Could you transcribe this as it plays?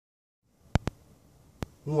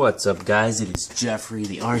What's up, guys? It is Jeffrey,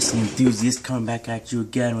 the RC Enthusiast, coming back at you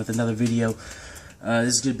again with another video.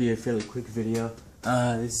 This is going to be a fairly quick video.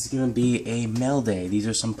 This is going to be a mail day. These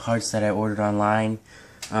are some parts that I ordered online.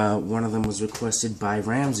 One of them was requested by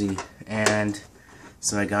Ramsey, and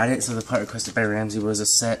so I got it. So the part requested by Ramsey was a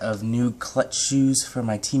set of new clutch shoes for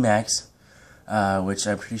my T-Max, which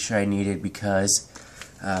I'm pretty sure I needed because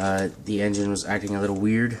the engine was acting a little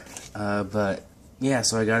weird. But yeah,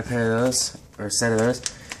 so I got a pair of those, or a set of those,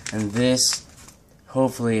 and this,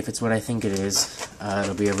 hopefully, if it's what I think it is,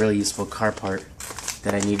 it'll be a really useful car part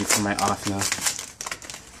that I needed for my Offna.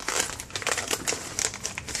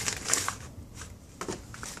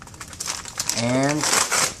 And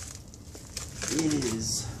it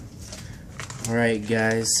is. Alright,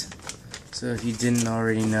 guys, so if you didn't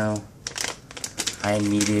already know, I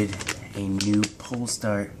needed a new pole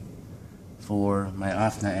start for my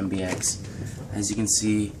Offna MBX. As you can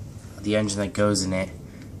see, the engine that goes in it,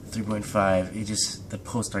 3.5, the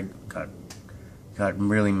pole start got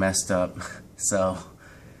really messed up, so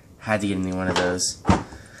had to get me one of those.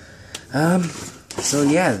 So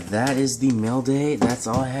yeah, that is the mail day. That's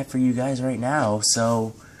all I have for you guys right now.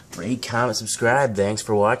 So rate, comment, subscribe. Thanks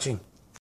for watching.